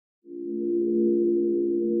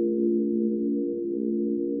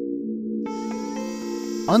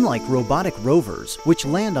Unlike robotic rovers which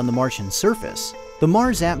land on the Martian surface, the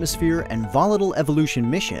Mars Atmosphere and Volatile Evolution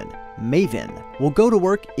mission, MAVEN, will go to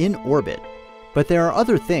work in orbit. But there are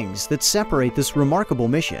other things that separate this remarkable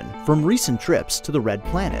mission from recent trips to the Red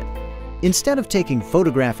Planet. Instead of taking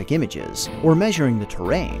photographic images or measuring the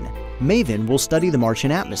terrain, MAVEN will study the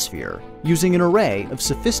Martian atmosphere using an array of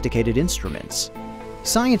sophisticated instruments.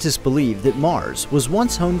 Scientists believe that Mars was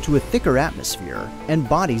once home to a thicker atmosphere and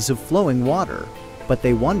bodies of flowing water, but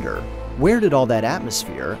they wonder, where did all that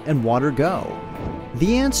atmosphere and water go?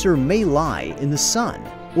 The answer may lie in the sun,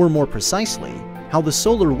 or more precisely, how the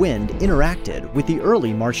solar wind interacted with the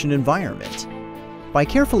early Martian environment. By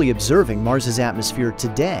carefully observing Mars's atmosphere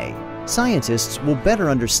today, scientists will better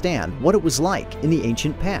understand what it was like in the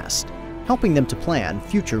ancient past, helping them to plan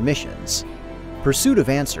future missions. Pursuit of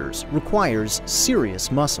answers requires serious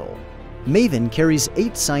muscle. MAVEN carries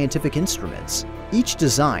 8 scientific instruments, each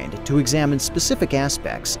designed to examine specific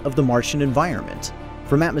aspects of the Martian environment,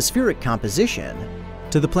 from atmospheric composition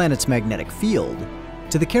to the planet's magnetic field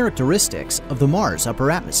to the characteristics of the Mars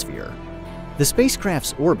upper atmosphere. The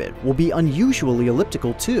spacecraft's orbit will be unusually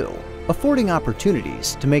elliptical too, affording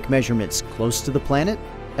opportunities to make measurements close to the planet,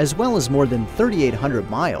 as well as more than 3,800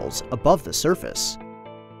 miles above the surface.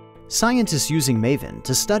 Scientists using MAVEN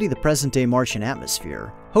to study the present-day Martian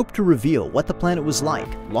atmosphere hope to reveal what the planet was like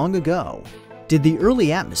long ago. Did the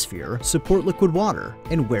early atmosphere support liquid water,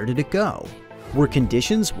 and where did it go? Were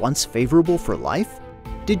conditions once favorable for life?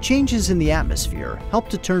 Did changes in the atmosphere help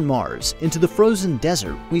to turn Mars into the frozen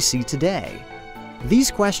desert we see today?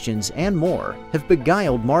 These questions and more have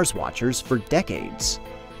beguiled Mars watchers for decades.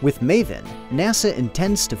 With MAVEN, NASA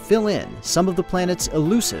intends to fill in some of the planet's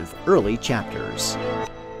elusive early chapters.